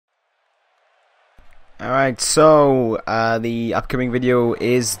Alright, so the upcoming video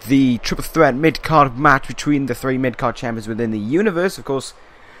is the triple threat mid-card match between the three mid-card champions within the universe. Of course,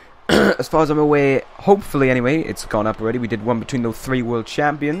 as far as I'm aware, hopefully anyway, it's gone up already. We did one between those three world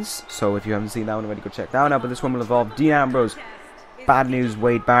champions, so if you haven't seen that one already, go check that one out. But this one will involve Dean Ambrose, Bad News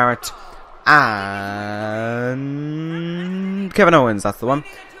Wade Barrett, and Kevin Owens, that's the one.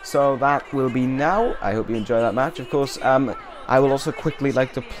 So that will be now. I hope you enjoy that match. Of course, I will also quickly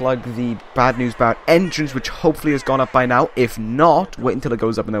like to plug the Bad News Barrett entrance, which hopefully has gone up by now. If not, wait until it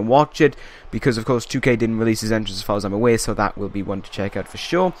goes up and then watch it, because of course 2K didn't release his entrance as far as I'm aware, so that will be one to check out for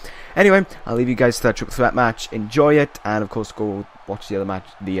sure. Anyway, I'll leave you guys to that triple threat match. Enjoy it, and of course go watch the other match,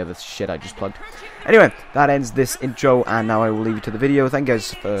 the other shit I just plugged. Anyway, that ends this intro, and now I will leave you to the video. Thank you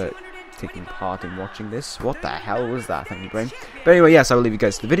guys for taking part in watching this. What the hell was that? Thank you, brain. But anyway, yes, I will leave you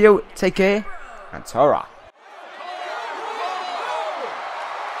guys to the video. Take care, and ta-ra.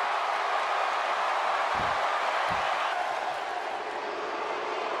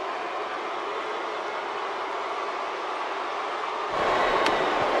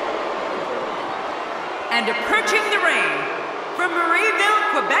 And approaching the ring, from Marieville,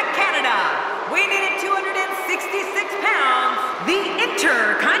 Quebec, Canada, weighing in at 266 pounds, the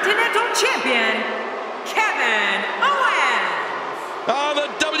Intercontinental Champion, Kevin Owens! Oh, the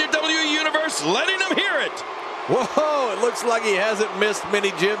WWE Universe letting him hear it! Whoa, it looks like he hasn't missed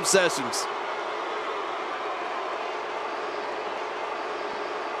many gym sessions.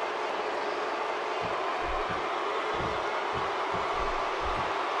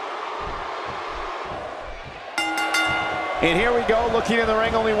 And here we go, looking in the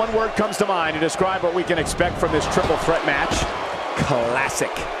ring, only one word comes to mind to describe what we can expect from this triple threat match.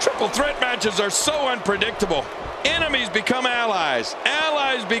 Classic. Triple threat matches are so unpredictable. Enemies become allies,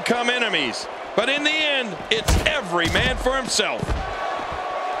 allies become enemies. But in the end, it's every man for himself.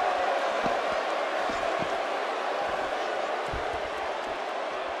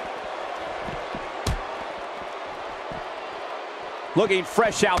 Looking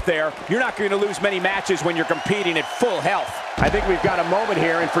fresh out there. You're not going to lose many matches when you're competing at full health. I think we've got a moment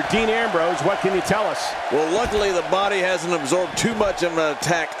here, and for Dean Ambrose, what can you tell us? Well, luckily the body hasn't absorbed too much of an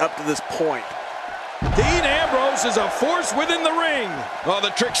attack up to this point. Dean Ambrose is a force within the ring. Well,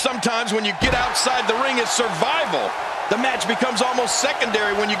 the trick sometimes when you get outside the ring is survival. The match becomes almost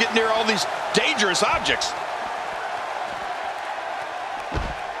secondary when you get near all these dangerous objects.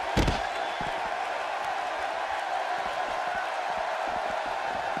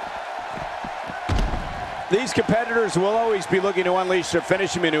 These competitors will always be looking to unleash their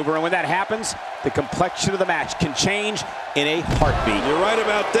finishing maneuver, and when that happens, the complexion of the match can change in a heartbeat. You're right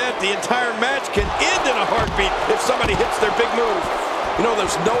about that. The entire match can end in a heartbeat if somebody hits their big move. You know,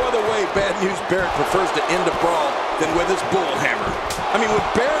 there's no other way Bad News Barrett prefers to end a brawl than with his bull hammer. I mean, when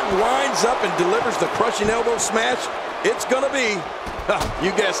Barrett winds up and delivers the crushing elbow smash, it's gonna be,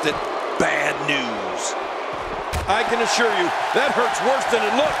 you guessed it, bad news. I can assure you, that hurts worse than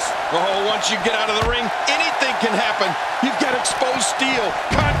it looks. Oh, once you get out of the ring, anything can happen. You've got exposed steel,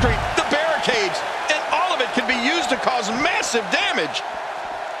 concrete, the barricades, and all of it can be used to cause massive damage.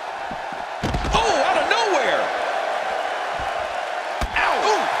 Oh, out of nowhere. Ow.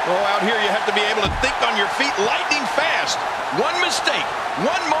 Ooh. Oh, out here you have to be able to think on your feet lightning fast. One mistake,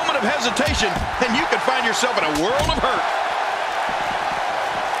 one moment of hesitation, and you could find yourself in a world of hurt.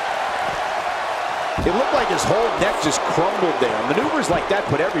 It looked like his whole neck just crumbled there. Maneuvers like that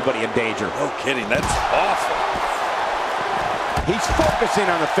put everybody in danger. No kidding, that's awful. He's focusing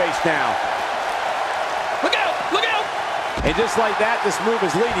on the face now. Look out, look out! And just like that, this move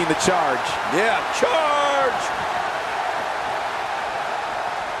is leading the charge. Yeah, charge!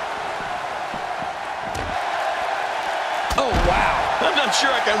 Oh, wow. I'm not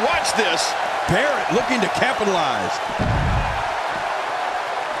sure I can watch this. Barrett looking to capitalize.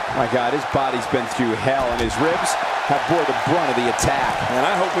 My God, his body's been through hell, and his ribs have bore the brunt of the attack. And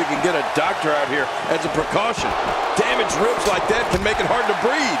I hope we can get a doctor out here as a precaution. Damaged ribs like that can make it hard to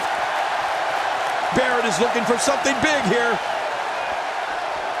breathe. Barrett is looking for something big here.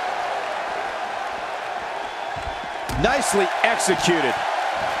 Nicely executed.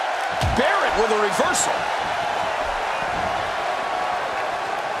 Barrett with a reversal.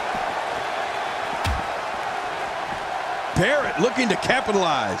 Barrett looking to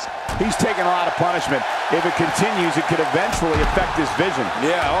capitalize. He's taking a lot of punishment. If it continues, it could eventually affect his vision.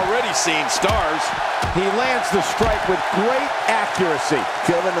 Yeah, already seeing stars. He lands the strike with great accuracy.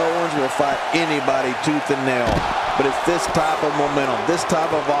 Kevin Owens will fight anybody tooth and nail. But it's this type of momentum, this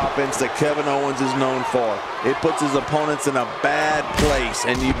type of offense that Kevin Owens is known for. It puts his opponents in a bad place,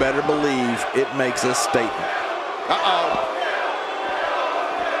 and you better believe it makes a statement. Uh-oh.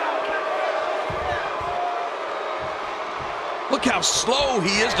 Look how slow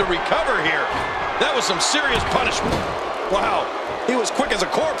he is to recover here. That was some serious punishment. Wow, he was quick as a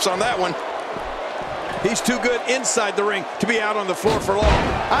corpse on that one. He's too good inside the ring to be out on the floor for long.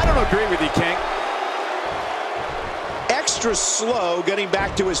 I don't agree with you, King. Extra slow getting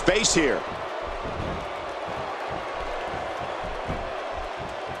back to his base here.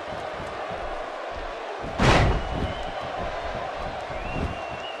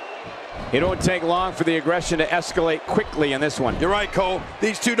 It won't take long for the aggression to escalate quickly in this one. You're right, Cole.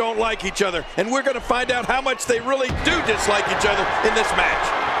 These two don't like each other, and we're going to find out how much they really do dislike each other in this match.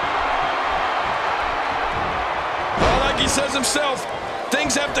 Well, like he says himself,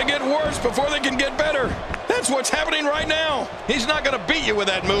 things have to get worse before they can get better. That's what's happening right now. He's not going to beat you with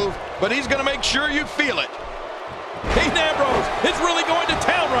that move, but he's going to make sure you feel it. Dean Ambrose is really going to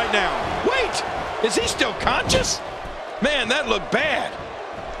town right now. Wait, is he still conscious? Man, that looked bad.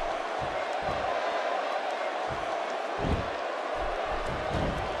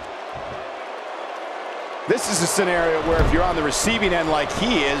 This is a scenario where if you're on the receiving end like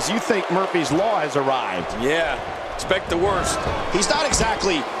he is, you think Murphy's Law has arrived. Yeah, expect the worst. He's not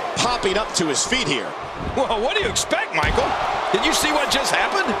exactly popping up to his feet here. Well, what do you expect, Michael? Did you see what just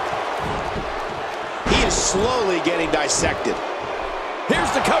happened? He is slowly getting dissected.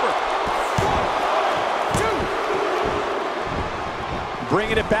 Here's the cover.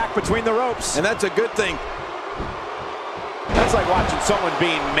 Bringing it back between the ropes. And that's a good thing. That's like watching someone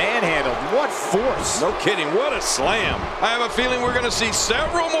being manhandled. What force. No kidding, what a slam. I have a feeling we're going to see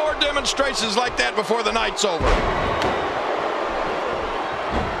several more demonstrations like that before the night's over.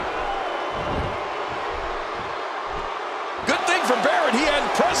 Good thing for Barrett, he had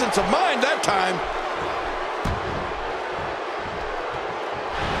presence of mind that time.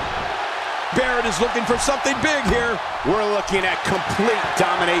 Barrett is looking for something big here. We're looking at complete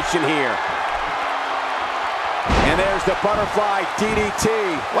domination here. And there's the butterfly DDT.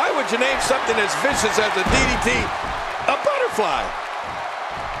 Why would you name something as vicious as a DDT a butterfly?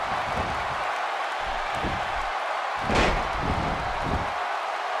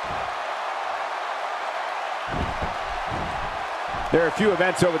 There are a few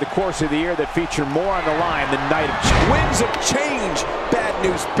events over the course of the year that feature more on the line than Night of Winds of change. Bad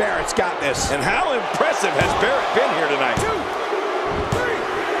news, Barrett's got this. And how impressive has Barrett been here tonight? 2,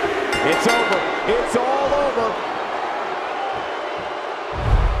 3. It's over. It's all over.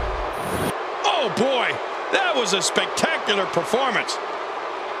 Oh boy, that was a spectacular performance.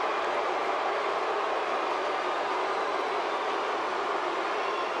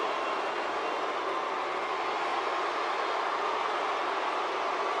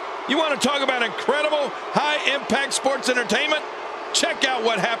 You want to talk about incredible, high-impact sports entertainment? Check out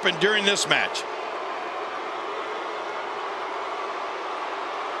what happened during this match.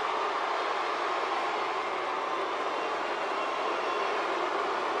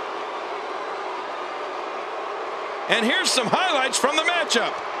 And here's some highlights from the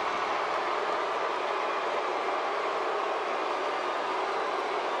matchup.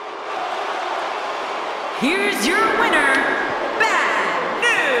 Here's your winner, Bad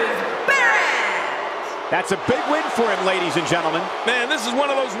News Barrett. That's a big win for him, ladies and gentlemen. Man, this is one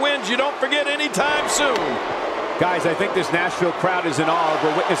of those wins you don't forget anytime soon. Guys, I think this Nashville crowd is in awe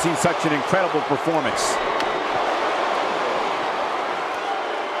over witnessing such an incredible performance.